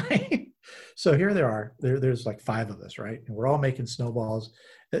one time. So here there are. There's like 5 of us, right? And we're all making snowballs.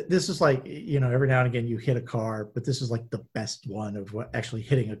 This is like, every now and again you hit a car, but this is like the best one of actually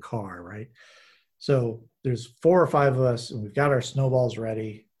hitting a car, right? So there's 4 or 5 of us, and we've got our snowballs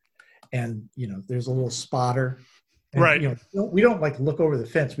ready, and there's a little spotter. And, right. We don't like look over the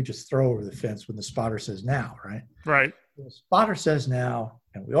fence. We just throw over the fence when the spotter says now, right? Right. The spotter says now,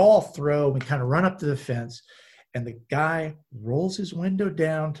 and we all throw. We kind of run up to the fence, and the guy rolls his window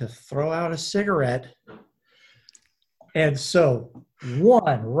down to throw out a cigarette. And so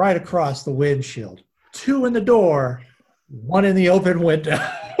 1 right across the windshield, 2 in the door, 1 in the open window.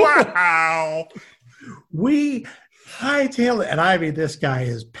 Wow. We hightail it. And I mean, this guy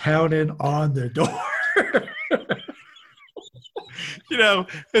is pounding on the door.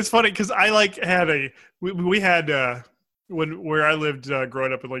 It's funny because I we had where I lived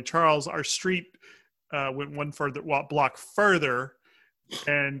growing up in Lake Charles, our street went one block further.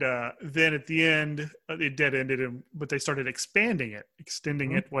 And then at the end, it dead ended, but they started extending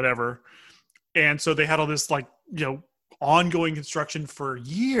it, whatever. And so they had all this ongoing construction for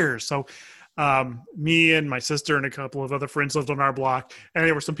years. So me and my sister and a couple of other friends lived on our block, and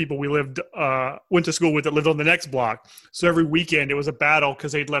there were some people we went to school with that lived on the next block. So every weekend it was a battle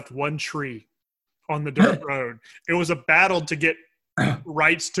because they'd left one tree on the dirt road. It was a battle to get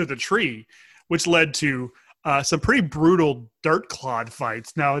rights to the tree, which led to some pretty brutal dirt clod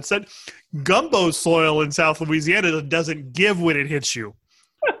fights. Now, it's that gumbo soil in South Louisiana that doesn't give when it hits you.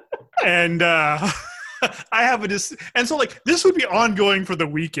 And I have and so this would be ongoing for the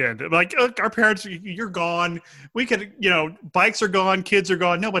weekend. Like, our parents, you're gone. We could, bikes are gone, kids are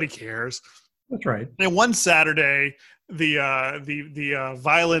gone. Nobody cares. That's right. And one Saturday, the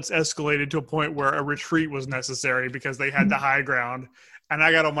violence escalated to a point where a retreat was necessary because they had the high ground. And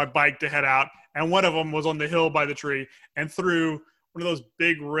I got on my bike to head out, and one of them was on the hill by the tree and threw one of those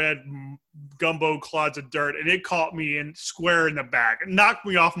big red gumbo clods of dirt, and it caught me square in the back. It knocked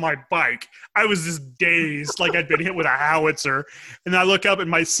me off my bike. I was just dazed, like I'd been hit with a howitzer. And I look up,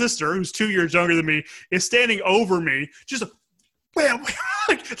 and my sister, who's 2 years younger than me, is standing over me, just bam,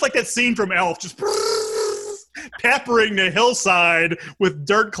 it's like that scene from Elf, just peppering the hillside with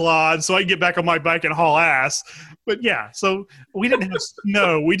dirt clods so I can get back on my bike and haul ass. But yeah, so we didn't have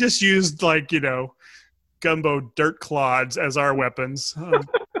snow. We just used gumbo dirt clods as our weapons.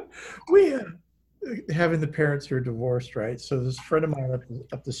 We having the parents who are divorced, right? So this friend of mine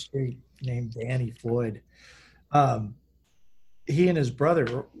up the street named Danny Floyd, he and his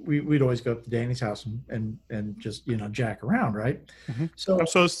brother, we'd always go up to Danny's house and just jack around, right? Mm-hmm. So I'm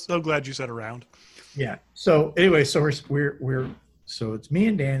so glad you said around. Yeah. So anyway, so we're so it's me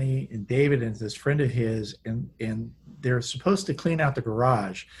and Danny and David and this friend of his, and they're supposed to clean out the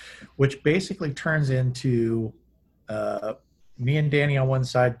garage, which basically turns into uh, me and Danny on one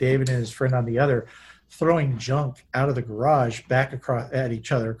side, David and his friend on the other, throwing junk out of the garage back across at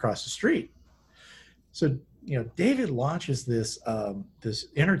each other across the street. So David launches this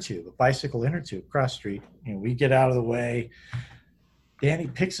inner tube, a bicycle inner tube across the street. We get out of the way. Danny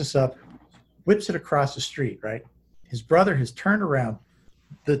picks us up, whips it across the street, right? His brother has turned around.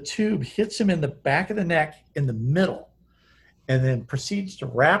 The tube hits him in the back of the neck in the middle and then proceeds to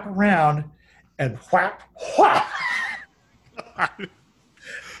wrap around and whap, whap.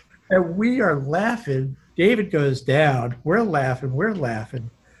 And we are laughing. David goes down. We're laughing. We're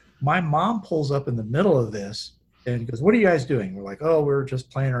laughing. My mom pulls up in the middle of this and goes, "What are you guys doing?" We're like, "Oh, we're just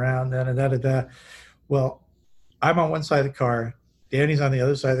playing around." Da, da, da, da, da. Well, I'm on one side of the car. Danny's on the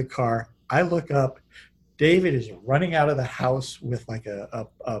other side of the car. I look up. David is running out of the house with like a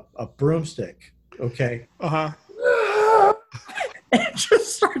broomstick. Okay. And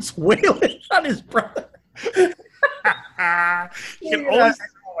just starts wailing on his brother. You can always,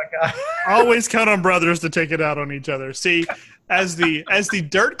 oh my God. Always count on brothers to take it out on each other. See, as the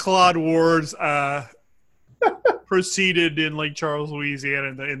Dirt Clod Wars proceeded in Lake Charles, Louisiana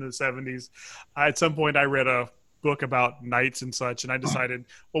in the 70s, at some point I read a book about knights and such, and I decided,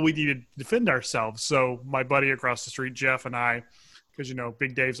 well, we needed to defend ourselves. So my buddy across the street, Jeff, and I, because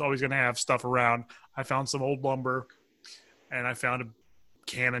Big Dave's always going to have stuff around, I found some old lumber, and I found a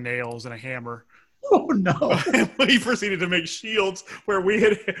can of nails and a hammer. Oh no! We proceeded to make shields where we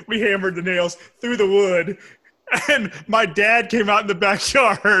hammered the nails through the wood. And my dad came out in the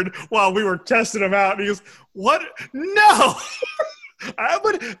backyard while we were testing them out, and he goes, "What? No!"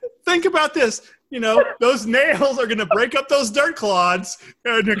 But think about this. Those nails are going to break up those dirt clods,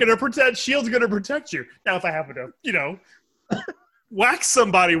 and they're going to protect. Shield's going to protect you. Now, if I happen to, whack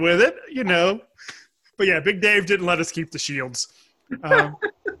somebody with it, But yeah, Big Dave didn't let us keep the shields.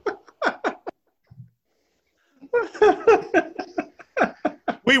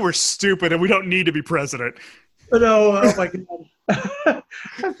 We were stupid, and we don't need to be president. No, oh my God.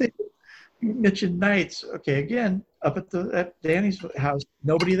 I think you mentioned nights. Okay, again, up at Danny's house,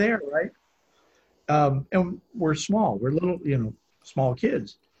 nobody there, right? And we're small. We're little, small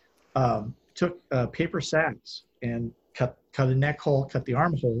kids. Took paper sacks and cut a neck hole, cut the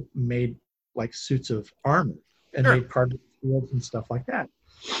arm hole, made like suits of armor, and made part of the shields and stuff like that.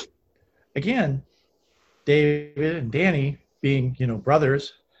 Again, David and Danny being,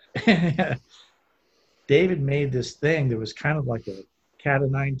 brothers, David made this thing that was kind of like a cat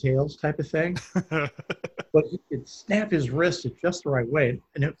of nine tails type of thing, but he could snap his wrist at just the right way.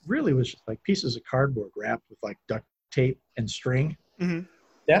 And it really was just like pieces of cardboard wrapped with like duct tape and string. Mm-hmm.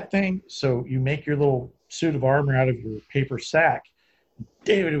 That thing, so you make your little suit of armor out of your paper sack.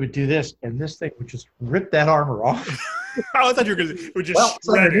 David would do this, and this thing would just rip that armor off. I thought you were going to just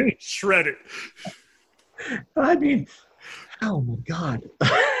shred it. I mean, oh my God.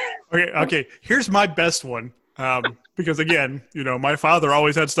 Okay. Here's my best one. Because again, my father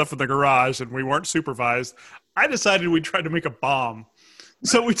always had stuff in the garage and we weren't supervised. I decided we'd try to make a bomb.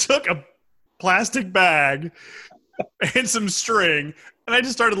 So we took a plastic bag and some string, and I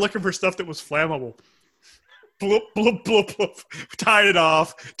just started looking for stuff that was flammable. Bloop, bloop, bloop, bloop. Tied it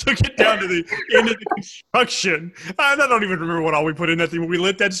off, took it down to the end of the construction. I don't even remember what all we put in that thing. We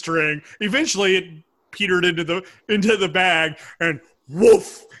lit that string. Eventually it petered into the bag, and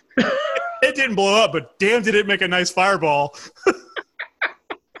woof. It didn't blow up, but damn did it make a nice fireball.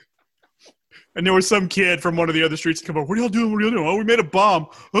 And there was some kid from one of the other streets come up. What are y'all doing? What are y'all doing? Oh, we made a bomb.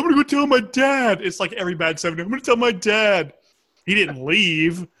 I'm going to go tell my dad. It's like every bad 70. I'm going to tell my dad. He didn't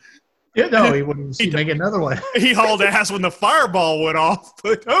leave. Yeah, no, he wouldn't make another one. He hauled ass when the fireball went off.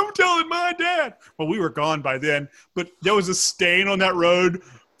 But I'm telling my dad. Well, we were gone by then. But there was a stain on that road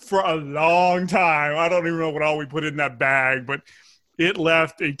for a long time. I don't even know what all we put in that bag, but it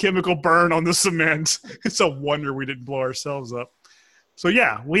left a chemical burn on the cement. It's a wonder we didn't blow ourselves up. So,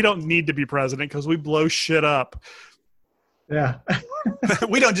 yeah, we don't need to be president because we blow shit up. Yeah.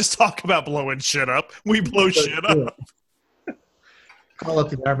 We don't just talk about blowing shit up. We blow shit up. Call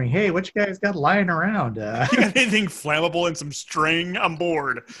up the army. Hey, what you guys got lying around? You got anything flammable and some string? I'm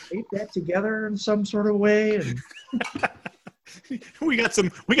bored. Tape that together in some sort of way. And... we got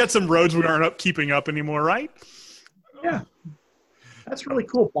some roads we aren't keeping up anymore, right? Yeah. That's really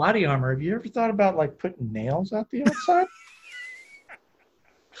cool. Body armor. Have you ever thought about like putting nails out the outside?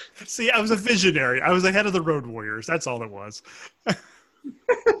 See, I was a visionary. I was ahead of the Road Warriors. That's all it was.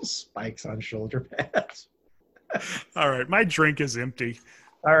 Spikes on shoulder pads. All right. My drink is empty.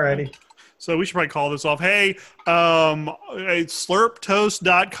 All righty. So we should probably call this off. Hey,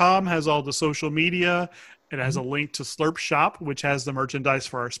 slurptoast.com has all the social media. It has a link to Slurp Shop, which has the merchandise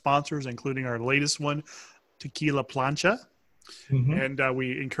for our sponsors, including our latest one, Tequila Plancha. And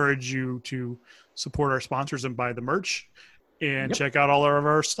we encourage you to support our sponsors and buy the merch and check out all of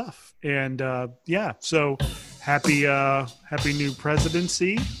our stuff. And so happy new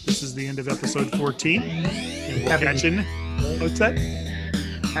presidency. This is the end of episode 14. And we'll catch you. What's that?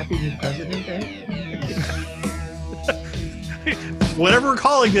 Happy New President Day. Whatever we're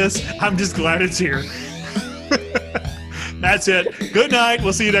calling this, I'm just glad it's here. That's it. Good night.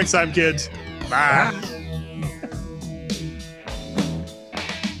 We'll see you next time, kids. Bye.